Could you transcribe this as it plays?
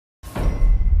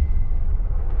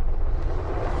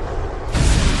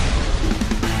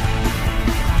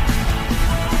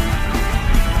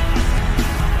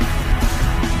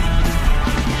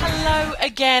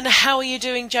again. How are you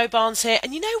doing? Joe Barnes here.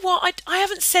 And you know what? I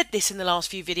haven't said this in the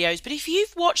last few videos, but if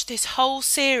you've watched this whole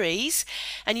series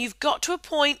and you've got to a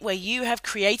point where you have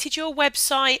created your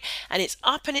website and it's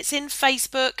up and it's in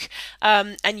Facebook,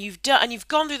 and you've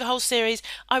gone through the whole series,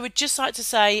 I would just like to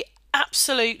say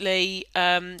absolutely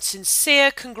sincere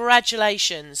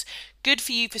congratulations. Good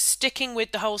for you for sticking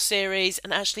with the whole series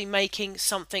and actually making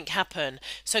something happen.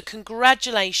 So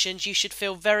congratulations, you should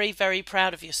feel very, very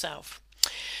proud of yourself.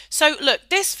 So look,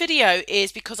 this video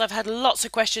is because I've had lots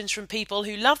of questions from people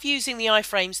who love using the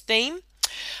iframes theme,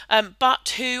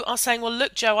 but who are saying, well,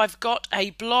 look, Joe, I've got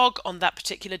a blog on that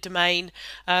particular domain.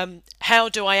 How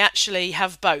do I actually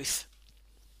have both?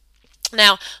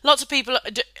 Now, lots of people,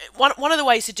 one of the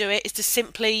ways to do it is to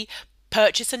simply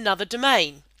purchase another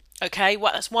domain. Okay,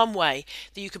 well, that's one way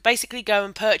that you could basically go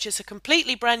and purchase a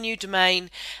completely brand new domain,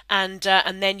 and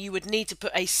then you would need to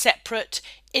put a separate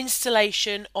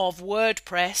installation of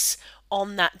WordPress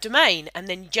on that domain, and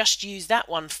then just use that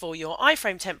one for your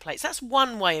iframe templates. That's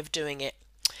one way of doing it.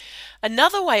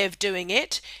 Another way of doing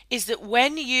it is that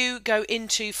when you go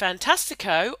into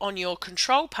Fantastico on your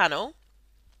control panel,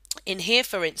 in here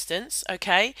for instance,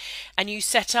 okay, and you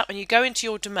set up and you go into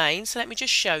your domain. So let me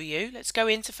just show you. Let's go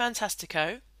into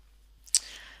Fantastico.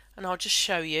 And I'll just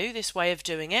show you this way of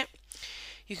doing it.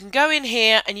 You can go in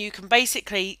here and you can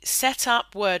basically set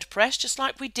up WordPress just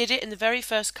like we did it in the very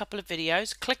first couple of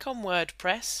videos. Click on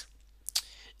WordPress.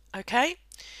 Okay,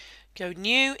 go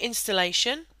new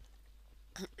installation.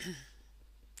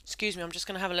 Excuse me, I'm just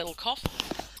going to have a little cough.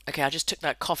 Okay, I just took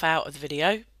that cough out of the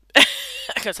video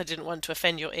because I didn't want to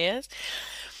offend your ears.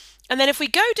 And then if we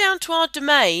go down to our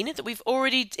domain that we've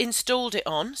already installed it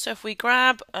on, so if we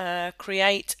grab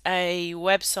create a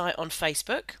website on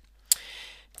Facebook,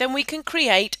 then we can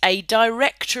create a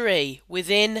directory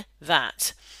within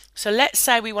that. So let's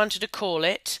say we wanted to call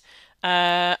it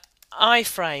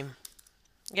iframe.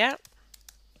 Yeah,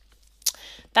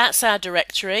 that's our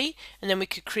directory, and then we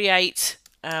could create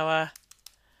our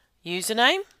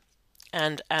username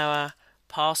and our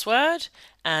password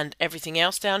and everything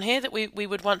else down here that we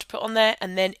would want to put on there,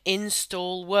 and then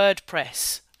install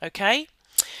WordPress. Okay,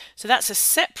 so that's a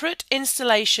separate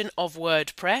installation of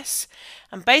WordPress,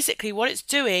 and basically what it's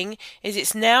doing is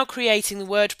it's now creating the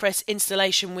WordPress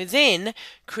installation within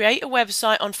create a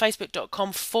website on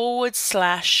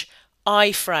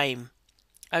facebook.com/iframe.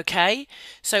 Okay,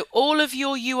 so all of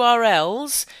your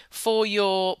URLs for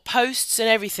your posts and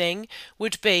everything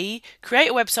would be create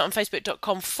a website on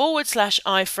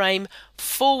facebook.com/iframe/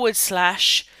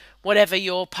 whatever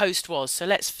your post was. So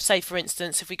let's say, for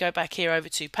instance, if we go back here over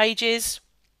to pages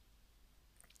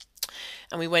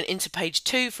and we went into page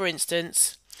 2, for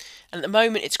instance, and at the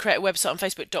moment it's create a website on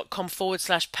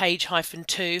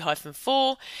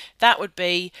facebook.com/page-2-4. That would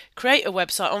be create a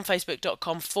website on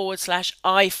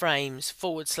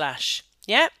facebook.com/iframes/.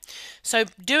 Yeah, so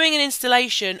doing an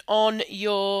installation on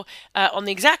your on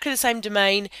exactly the same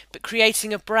domain but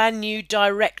creating a brand new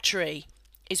directory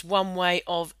is one way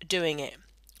of doing it.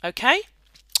 Okay,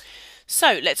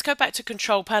 so let's go back to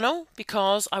control panel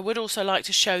because I would also like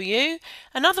to show you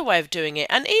another way of doing it,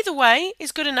 and either way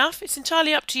is good enough. It's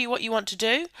entirely up to you what you want to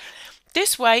do.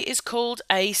 This way is called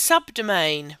a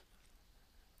subdomain.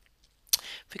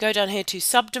 If we go down here to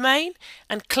subdomain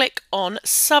and click on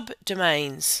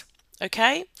subdomains,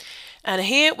 okay, and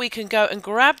here we can go and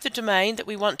grab the domain that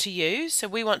we want to use. So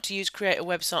we want to use create a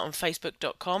website on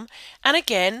facebook.com, and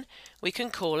again we can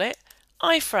call it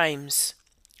iframes.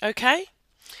 Okay,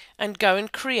 and go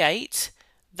and create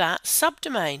that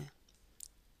subdomain.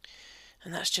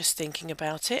 And that's just thinking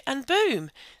about it, and boom,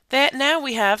 there now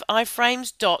we have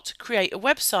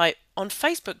iframes.createawebsite on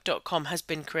facebook.com has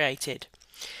been created.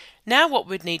 Now what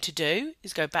we'd need to do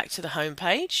is go back to the home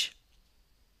page.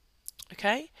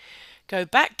 Okay, go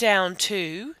back down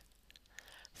to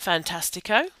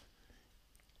Fantastico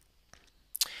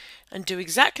and do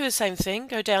exactly the same thing.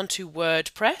 Go down to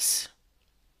WordPress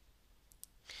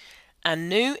and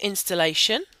new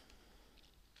installation,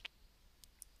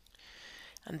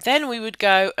 and then we would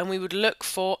go and we would look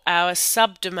for our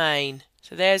subdomain.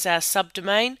 So there's our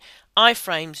subdomain,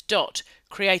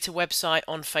 iframes.createawebsite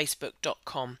on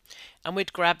facebook.com, and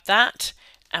we'd grab that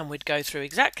and we'd go through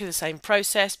exactly the same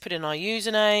process, put in our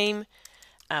username,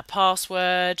 our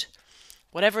password,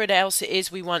 whatever else it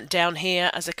is we want down here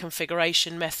as a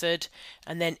configuration method,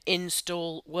 and then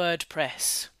install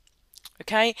WordPress.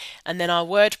 Okay, and then our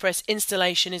WordPress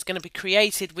installation is going to be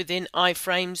created within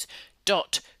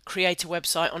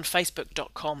iframes.createawebsite on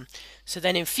facebook.com. So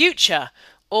then in future,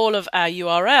 all of our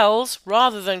URLs,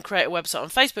 rather than create a website on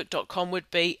facebook.com,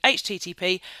 would be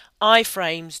http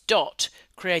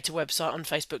iframes.createawebsite on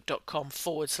facebook.com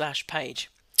 /page.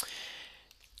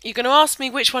 You're going to ask me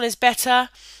which one is better.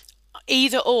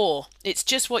 Either or. It's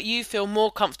just what you feel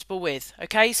more comfortable with.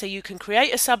 Okay, so you can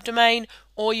create a subdomain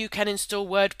or you can install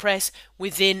WordPress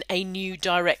within a new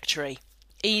directory.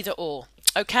 Either or.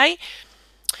 Okay.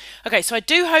 Okay, so I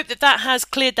do hope that that has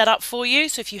cleared that up for you.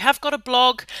 So if you have got a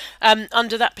blog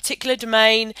under that particular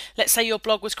domain, let's say your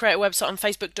blog was create a website on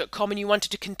facebook.com and you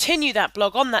wanted to continue that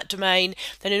blog on that domain,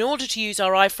 then in order to use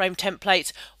our iframe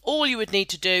templates, all you would need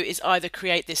to do is either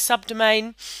create this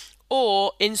subdomain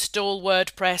or install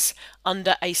WordPress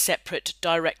under a separate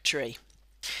directory.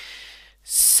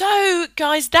 So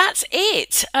guys, that's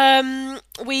it.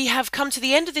 We have come to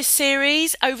the end of this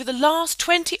series. Over the last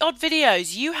 20 odd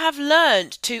videos, you have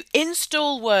learned to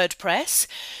install WordPress,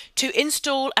 to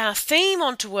install our theme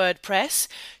onto WordPress,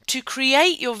 to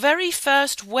create your very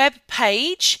first web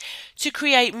page, to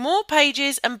create more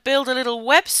pages and build a little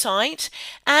website,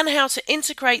 and how to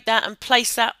integrate that and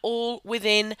place that all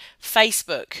within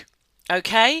Facebook.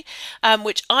 Okay,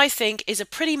 which I think is a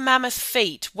pretty mammoth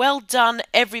feat. Well done,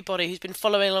 everybody who's been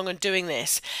following along and doing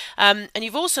this. And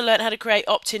you've also learned how to create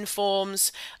opt-in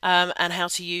forms and how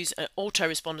to use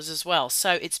autoresponders as well.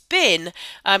 So it's been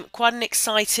quite an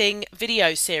exciting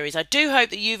video series. I do hope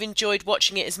that you've enjoyed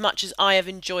watching it as much as I have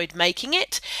enjoyed making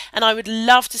it. And I would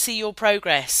love to see your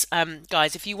progress,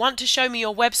 guys. If you want to show me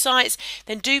your websites,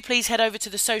 then do please head over to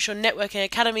the Social Networking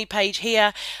Academy page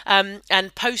here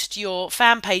and post your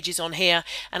fan pages on here,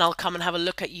 and I'll come and have a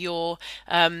look at your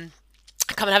websites,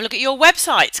 come and have a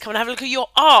look at your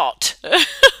art.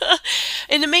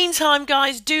 In the meantime,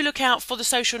 guys, do look out for the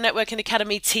Social Networking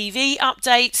Academy TV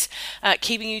updates,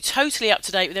 keeping you totally up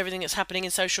to date with everything that's happening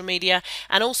in social media,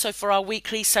 and also for our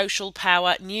weekly Social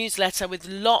Power newsletter with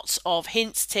lots of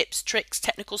hints, tips, tricks,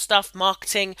 technical stuff,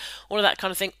 marketing, all of that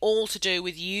kind of thing, all to do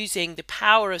with using the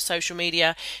power of social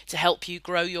media to help you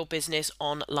grow your business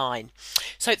online.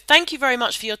 So thank you very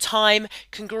much for your time.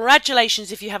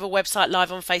 Congratulations if you have a website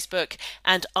live on Facebook,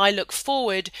 and I look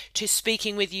forward to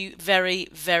speaking with you very,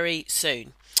 very soon.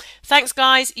 Thanks,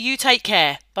 guys. You take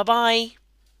care. Bye-bye.